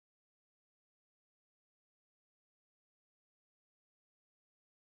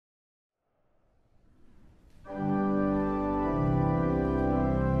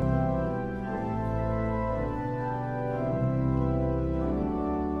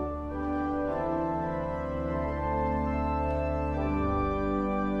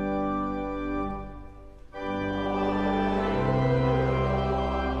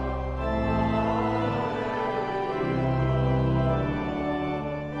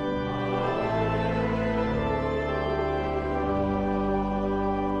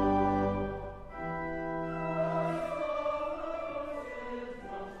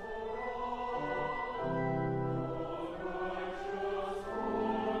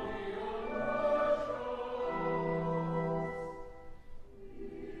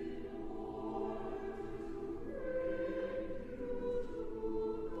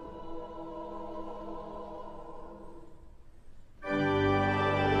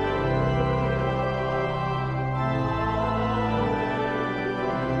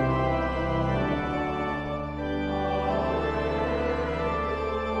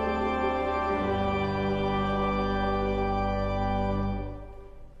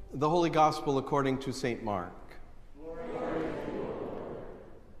The Holy Gospel according to St. Mark.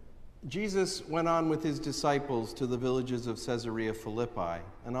 Jesus went on with his disciples to the villages of Caesarea Philippi,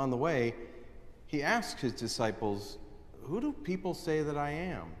 and on the way, he asked his disciples, "Who do people say that I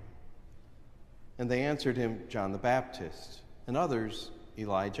am?" And they answered him, "John the Baptist, and others,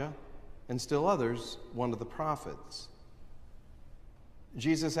 Elijah, and still others, one of the prophets."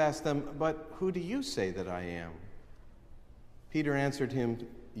 Jesus asked them, "But who do you say that I am?" Peter answered him,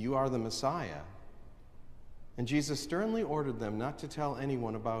 "You are the Messiah." And Jesus sternly ordered them not to tell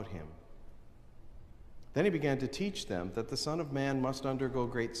anyone about him. Then he began to teach them that the Son of Man must undergo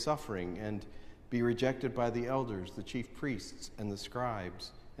great suffering and be rejected by the elders, the chief priests, and the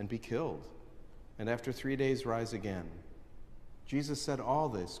scribes, and be killed, and after 3 days rise again. Jesus said all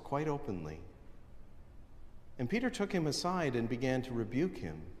this quite openly. And Peter took him aside and began to rebuke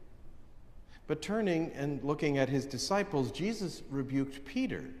him. But turning and looking at his disciples, Jesus rebuked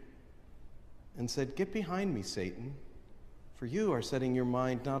Peter and said, "Get behind me, Satan, for you are setting your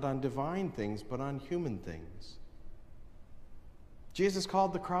mind not on divine things, but on human things." Jesus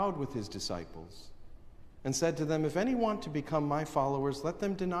called the crowd with his disciples and said to them, "If any want to become my followers, let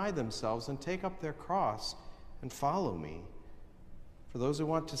them deny themselves and take up their cross and follow me. For those who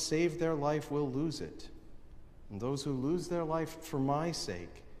want to save their life will lose it, and those who lose their life for my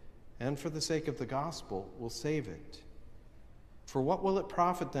sake and for the sake of the gospel will save it. For what will it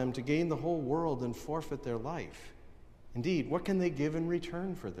profit them to gain the whole world and forfeit their life? Indeed, what can they give in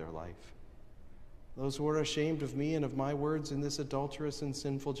return for their life? Those who are ashamed of me and of my words in this adulterous and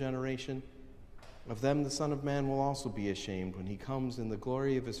sinful generation, of them the Son of Man will also be ashamed when he comes in the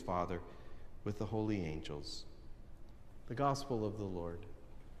glory of his Father with the holy angels." The Gospel of the Lord.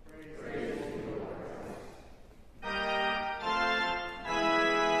 Praise to you, Lord.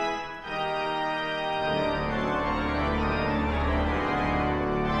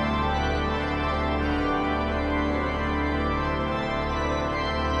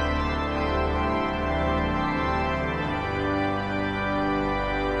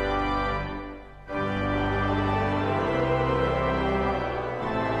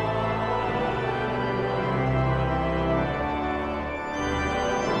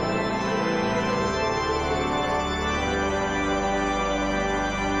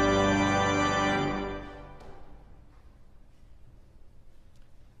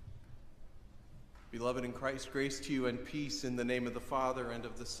 Beloved in Christ, grace to you and peace in the name of the Father, and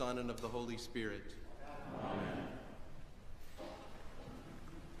of the Son, and of the Holy Spirit. Amen.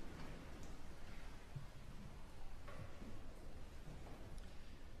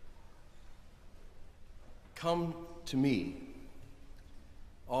 Come to me,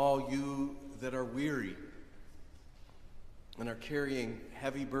 all you that are weary and are carrying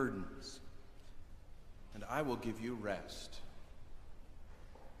heavy burdens, and I will give you rest.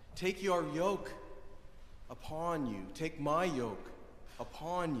 Take your yoke upon you, take my yoke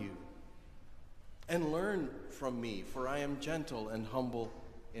upon you, and learn from me, for I am gentle and humble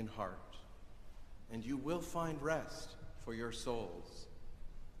in heart, and you will find rest for your souls.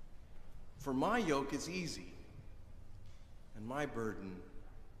 For my yoke is easy, and my burden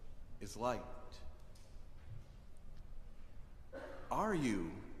is light. Are you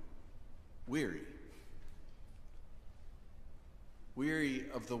weary?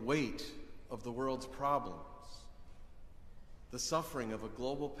 Weary of the weight of the world's problems, the suffering of a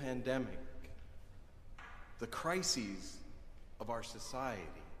global pandemic, the crises of our society?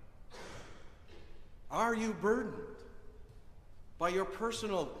 Are you burdened by your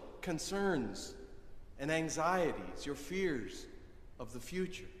personal concerns and anxieties, your fears of the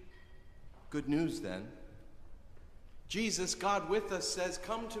future? Good news then. Jesus, God with us, says,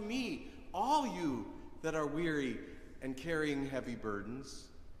 "Come to me, all you that are weary and carrying heavy burdens,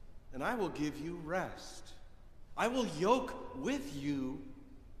 and I will give you rest. I will yoke with you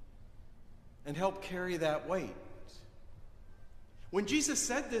and help carry that weight." When Jesus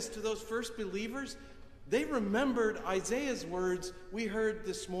said this to those first believers, they remembered Isaiah's words we heard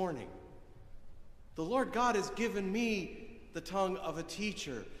this morning. "The Lord God has given me the tongue of a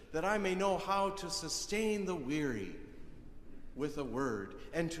teacher, that I may know how to sustain the weary with a word,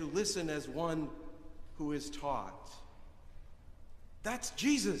 and to listen as one who is taught." That's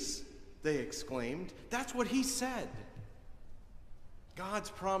Jesus, they exclaimed. That's what he said.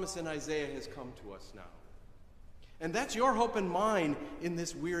 God's promise in Isaiah has come to us now. And that's your hope and mine in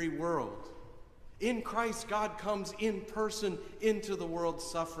this weary world. In Christ, God comes in person into the world's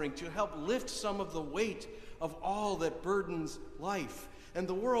suffering to help lift some of the weight of all that burdens life. And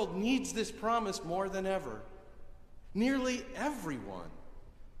the world needs this promise more than ever. Nearly everyone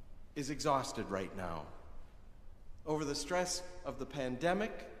is exhausted right now over the stress of the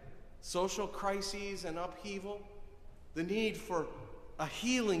pandemic, social crises and upheaval, the need for a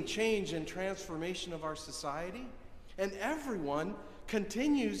healing change and transformation of our society, and everyone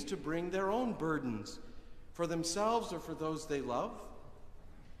continues to bring their own burdens for themselves or for those they love,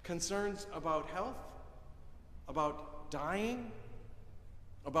 concerns about health, about dying,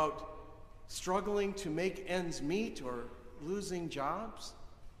 about struggling to make ends meet or losing jobs,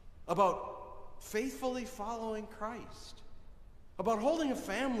 about faithfully following Christ, about holding a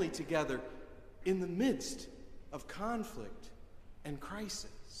family together in the midst of conflict and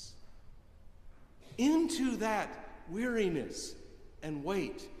crisis. Into that weariness and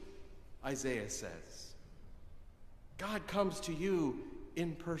weight, Isaiah says, God comes to you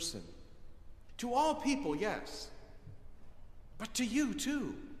in person. To all people, yes, but to you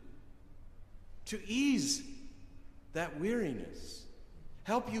too. To ease that weariness,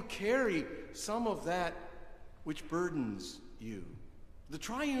 help you carry some of that which burdens you. The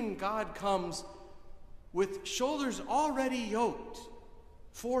triune God comes with shoulders already yoked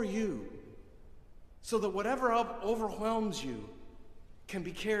for you, so that whatever overwhelms you can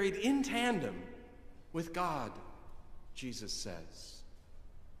be carried in tandem with God, Jesus says.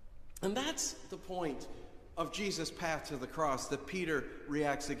 And that's the point of Jesus' path to the cross that Peter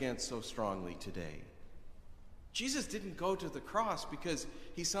reacts against so strongly today. Jesus didn't go to the cross because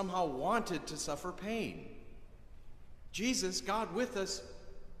he somehow wanted to suffer pain. Jesus, God with us,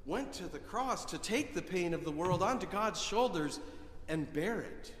 went to the cross to take the pain of the world onto God's shoulders and bear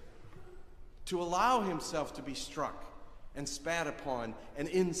it, to allow himself to be struck and spat upon and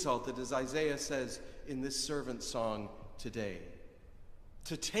insulted, as Isaiah says in this servant song today,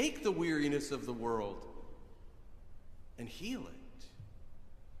 to take the weariness of the world and heal it.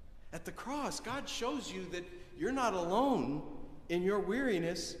 At the cross, God shows you that you're not alone in your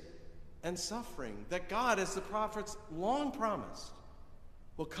weariness and suffering, that God, as the prophets long promised,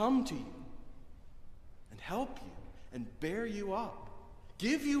 will come to you and help you and bear you up,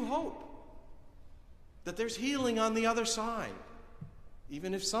 give you hope that there's healing on the other side,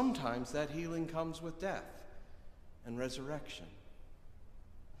 even if sometimes that healing comes with death and resurrection.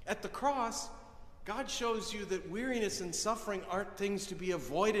 At the cross, God shows you that weariness and suffering aren't things to be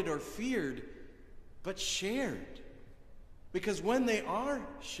avoided or feared, but shared. Because when they are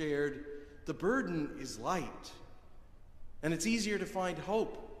shared, the burden is light. And it's easier to find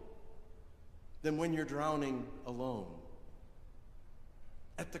hope than when you're drowning alone.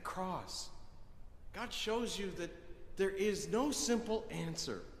 At the cross, God shows you that there is no simple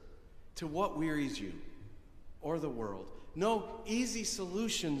answer to what wearies you or the world. No easy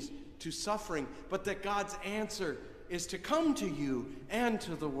solutions to suffering, but that God's answer is to come to you and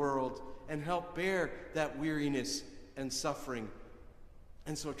to the world and help bear that weariness and suffering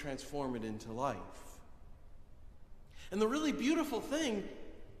and so transform it into life. And the really beautiful thing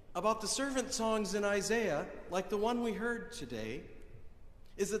about the servant songs in Isaiah, like the one we heard today,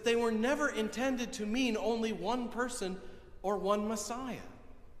 is that they were never intended to mean only one person or one Messiah.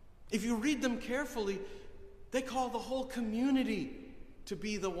 If you read them carefully, they call the whole community to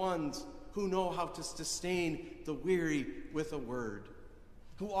be the ones who know how to sustain the weary with a word,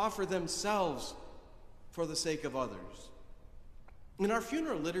 who offer themselves for the sake of others. In our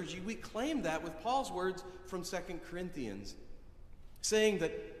funeral liturgy, we claim that with Paul's words from 2 Corinthians, saying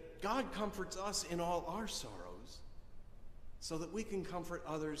that God comforts us in all our sorrows so that we can comfort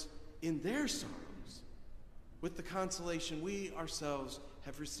others in their sorrows with the consolation we ourselves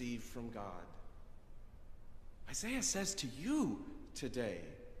have received from God. Isaiah says to you today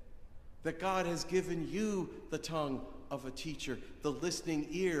that God has given you the tongue of a teacher, the listening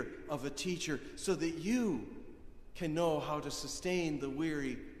ear of a teacher, so that you can know how to sustain the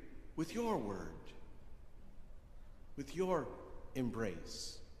weary with your word, with your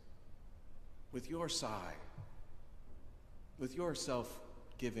embrace, with your sigh, with your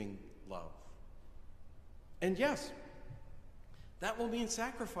self-giving love. And yes, that will mean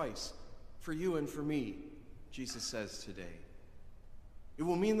sacrifice for you and for me, Jesus says today. It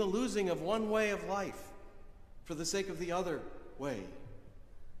will mean the losing of one way of life for the sake of the other way.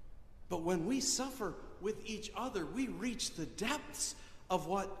 But when we suffer with each other, we reach the depths of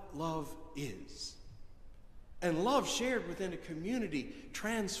what love is. And love shared within a community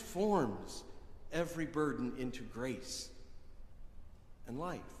transforms every burden into grace and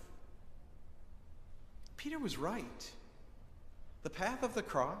life. Peter was right. The path of the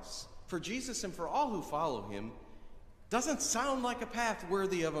cross, for Jesus and for all who follow him, doesn't sound like a path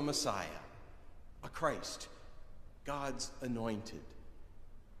worthy of a Messiah, a Christ, God's anointed.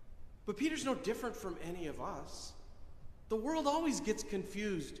 But Peter's no different from any of us. The world always gets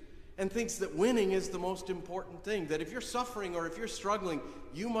confused and thinks that winning is the most important thing, that if you're suffering or if you're struggling,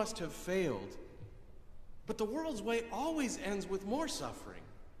 you must have failed. But the world's way always ends with more suffering,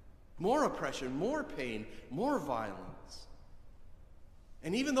 more oppression, more pain, more violence.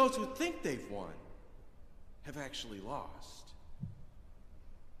 And even those who think they've won have actually lost.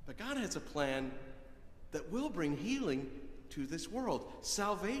 But God has a plan that will bring healing to this world,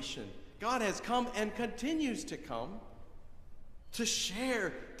 salvation. God has come and continues to come to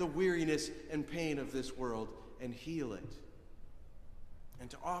share the weariness and pain of this world and heal it, and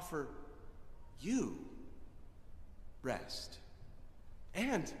to offer you rest,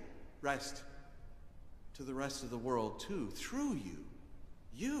 and rest to the rest of the world too, through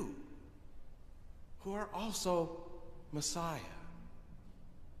you who are also Messiah,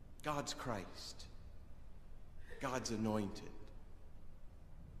 God's Christ, God's anointed.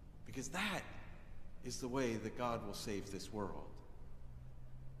 Because that is the way that God will save this world,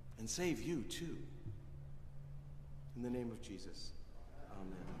 and save you too. In the name of Jesus.